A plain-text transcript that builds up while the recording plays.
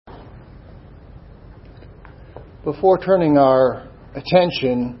Before turning our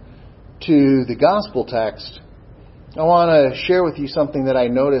attention to the gospel text, I want to share with you something that I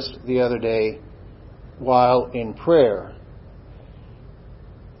noticed the other day while in prayer.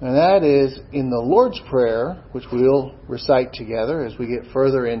 And that is in the Lord's Prayer, which we'll recite together as we get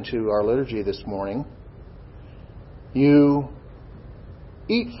further into our liturgy this morning. You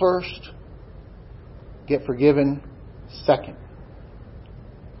eat first, get forgiven second.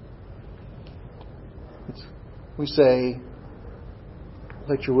 We say,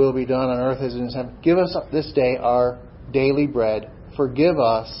 let your will be done on earth as it is in heaven. Give us this day our daily bread. Forgive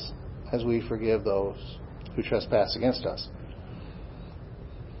us as we forgive those who trespass against us.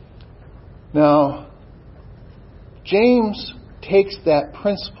 Now, James takes that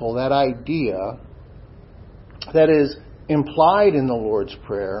principle, that idea that is implied in the Lord's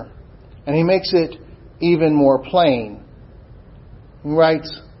Prayer, and he makes it even more plain. He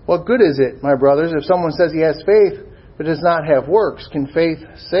writes, "What good is it, my brothers, if someone says he has faith but does not have works? Can faith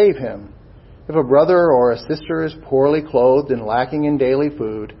save him? If a brother or a sister is poorly clothed and lacking in daily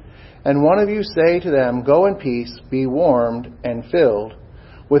food, and one of you say to them, 'Go in peace, be warmed and filled,'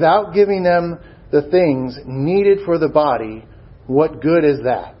 without giving them the things needed for the body, what good is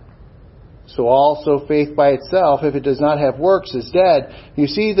that? So also faith by itself, if it does not have works, is dead. You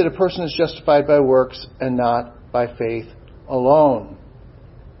see that a person is justified by works and not by faith alone."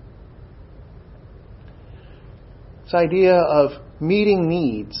 This idea of meeting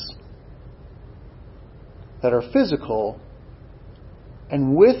needs that are physical,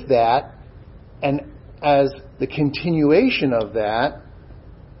 and with that, and as the continuation of that,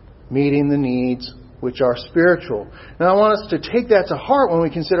 meeting the needs which are spiritual. Now I want us to take that to heart when we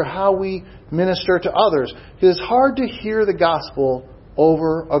consider how we minister to others. Because it's hard to hear the gospel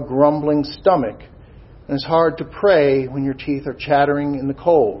over a grumbling stomach. And it's hard to pray when your teeth are chattering in the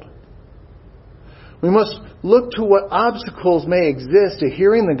cold. We must look to what obstacles may exist to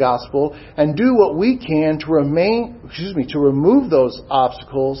hearing the gospel and do what we can to remove those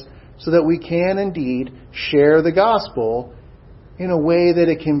obstacles so that we can indeed share the gospel in a way that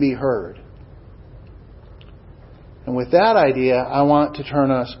it can be heard. And with that idea, I want to turn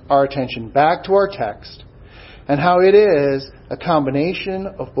our attention back to our text and how it is a combination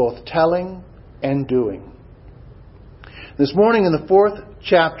of both telling and doing. This morning in the 4th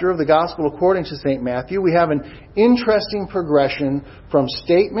chapter of the Gospel according to St. Matthew, we have an interesting progression from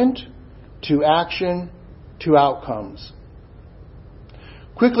statement to action to outcomes.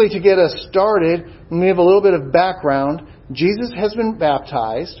 Quickly to get us started, we have a little bit of background. Jesus has been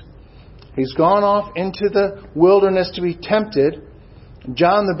baptized. He's gone off into the wilderness to be tempted.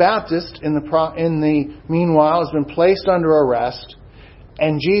 John the Baptist, in the meanwhile, has been placed under arrest.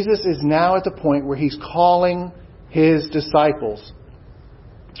 And Jesus is now at the point where he's calling his disciples.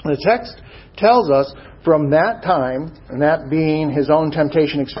 The text tells us from that time, and that being his own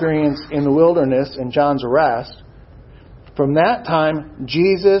temptation experience in the wilderness and John's arrest, from that time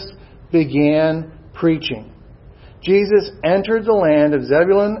Jesus began preaching. Jesus entered the land of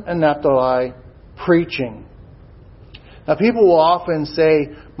Zebulun and Naphtali preaching. Now people will often say,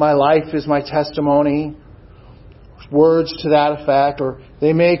 "My life is my testimony," words to that effect, or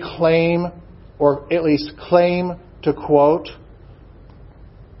they may claim, or at least claim to quote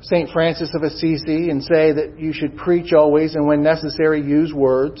St. Francis of Assisi and say that you should preach always and when necessary use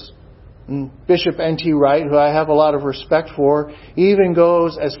words. And Bishop N.T. Wright, who I have a lot of respect for, even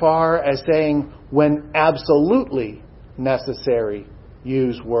goes as far as saying when absolutely necessary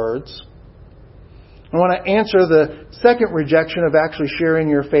use words. I want to answer the second rejection of actually sharing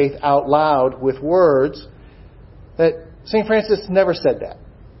your faith out loud with words, that St. Francis never said that.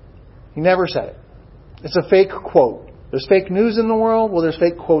 He never said it. It's a fake quote. There's fake news in the world. Well, there's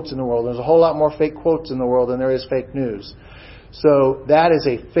fake quotes in the world. There's a whole lot more fake quotes in the world than there is fake news. So that is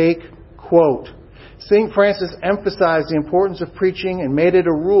a fake quote. St. Francis emphasized the importance of preaching and made it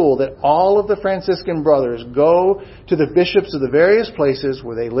a rule that all of the Franciscan brothers go to the bishops of the various places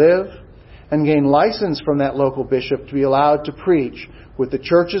where they live and gain license from that local bishop to be allowed to preach with the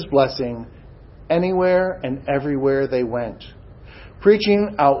church's blessing anywhere and everywhere they went.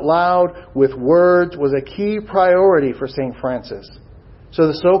 Preaching out loud with words was a key priority for St. Francis. So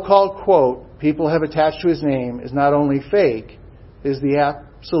the so-called quote people have attached to his name is not only fake, it is the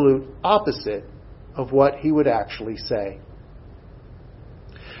absolute opposite of what he would actually say.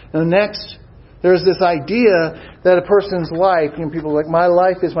 Now next, there's this idea that a person's life, people are like, "My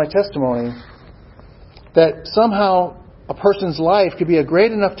life is my testimony," that somehow a person's life could be a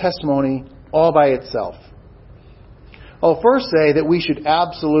great enough testimony all by itself. I'll first say that we should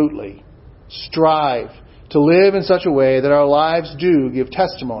absolutely strive to live in such a way that our lives do give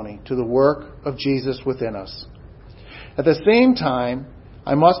testimony to the work of Jesus within us. At the same time,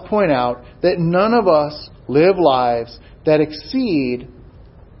 I must point out that none of us live lives that exceed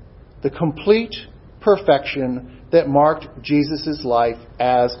the complete perfection that marked Jesus' life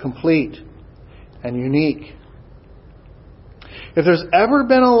as complete and unique. If there's ever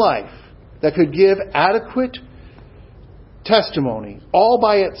been a life that could give adequate testimony all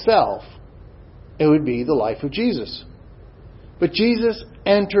by itself, it would be the life of Jesus. But Jesus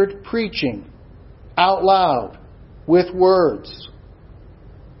entered preaching out loud with words.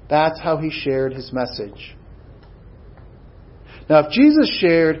 That's how he shared his message. Now, if Jesus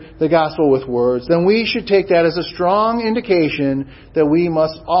shared the gospel with words, then we should take that as a strong indication that we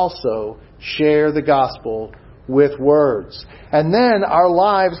must also share the gospel with words. And then our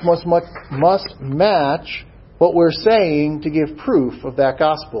lives must match what we're saying to give proof of that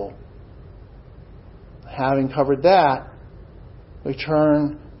gospel. Having covered that, we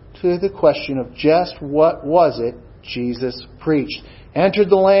turn to the question of just what was it Jesus preached. Entered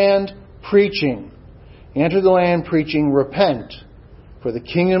the land preaching. Entered the land preaching, repent, for the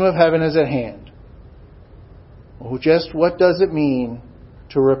kingdom of heaven is at hand. Well, just what does it mean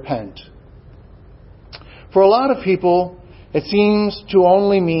to repent? For a lot of people, it seems to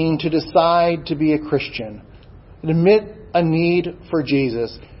only mean to decide to be a Christian, admit a need for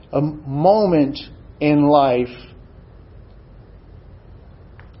Jesus, a moment in life,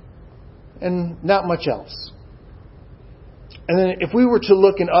 and not much else. And then if we were to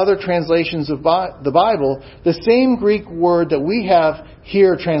look in other translations of the Bible, the same Greek word that we have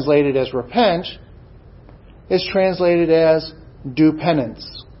here translated as repent is translated as do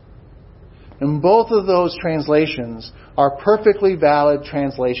penance. And both of those translations are perfectly valid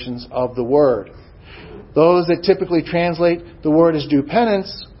translations of the word. Those that typically translate the word as do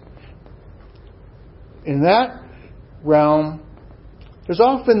penance, in that realm, there's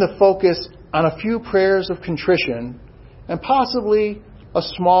often the focus on a few prayers of contrition and possibly a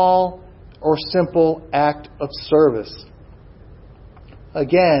small or simple act of service.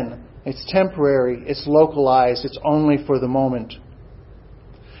 Again, it's temporary, it's localized, it's only for the moment.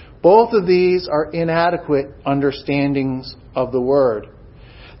 Both of these are inadequate understandings of the word.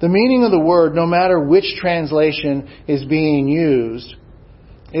 The meaning of the word, no matter which translation is being used,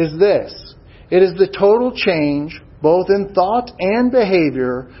 is this. It is the total change, both in thought and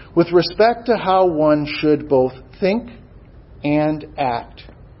behavior, with respect to how one should both think and act.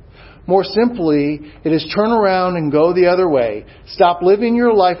 More simply, it is turn around and go the other way. Stop living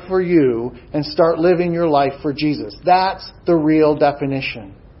your life for you and start living your life for Jesus. That's the real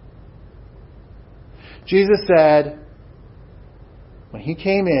definition. Jesus said, when he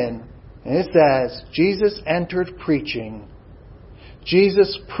came in, and it says, Jesus entered preaching.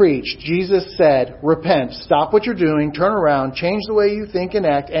 Jesus preached. Jesus said, repent, stop what you're doing, turn around, change the way you think and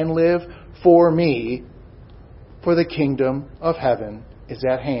act, and live for me, for the kingdom of heaven is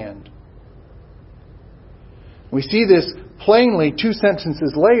at hand. We see this plainly 2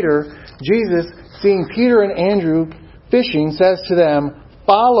 sentences later. Jesus, seeing Peter and Andrew fishing, says to them,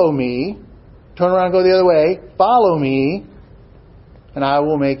 follow me. Turn around and go the other way. Follow me, and I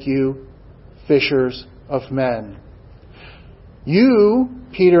will make you fishers of men. You,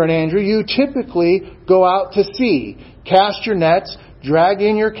 Peter and Andrew, you typically go out to sea, cast your nets, drag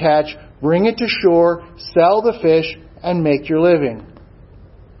in your catch, bring it to shore, sell the fish, and make your living.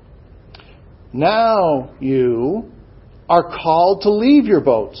 Now you are called to leave your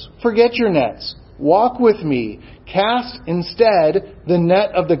boats. Forget your nets. Walk with me. Cast instead the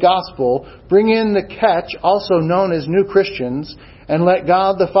net of the gospel. Bring in the catch, also known as new Christians, and let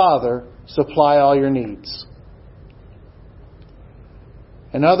God the Father supply all your needs.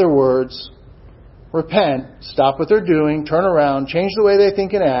 In other words, repent, stop what they're doing, turn around, change the way they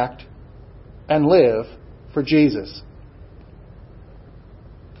think and act, and live for Jesus.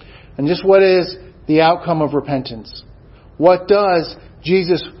 And just what is the outcome of repentance? What does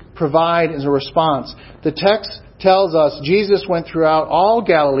Jesus provide as a response? The text tells us Jesus went throughout all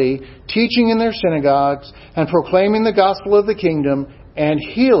Galilee, teaching in their synagogues and proclaiming the gospel of the kingdom and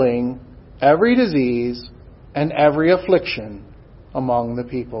healing every disease and every affliction among the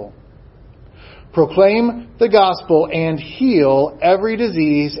people. Proclaim the gospel and heal every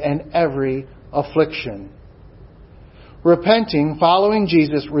disease and every affliction. Repenting, following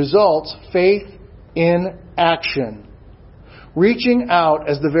Jesus, results faith in action. Reaching out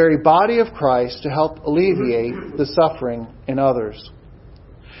as the very body of Christ to help alleviate the suffering in others.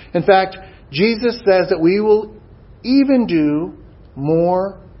 In fact, Jesus says that we will even do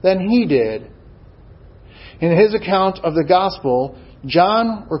more than he did. In his account of the gospel,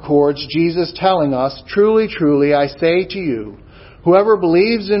 John records Jesus telling us, truly, truly, I say to you, whoever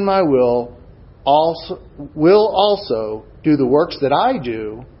believes in me will will also do the works that I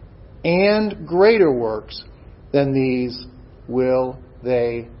do, and greater works than these will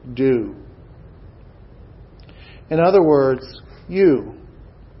they do. In other words, you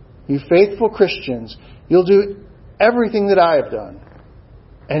faithful Christians, you'll do everything that I have done,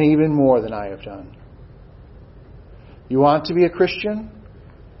 and even more than I have done. You want to be a Christian?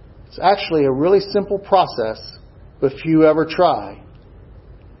 It's actually a really simple process, but few ever try.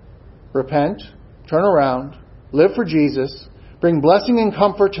 Repent, turn around, live for Jesus, bring blessing and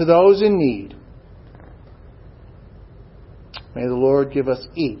comfort to those in need. May the Lord give us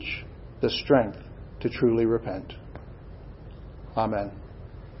each the strength to truly repent. Amen.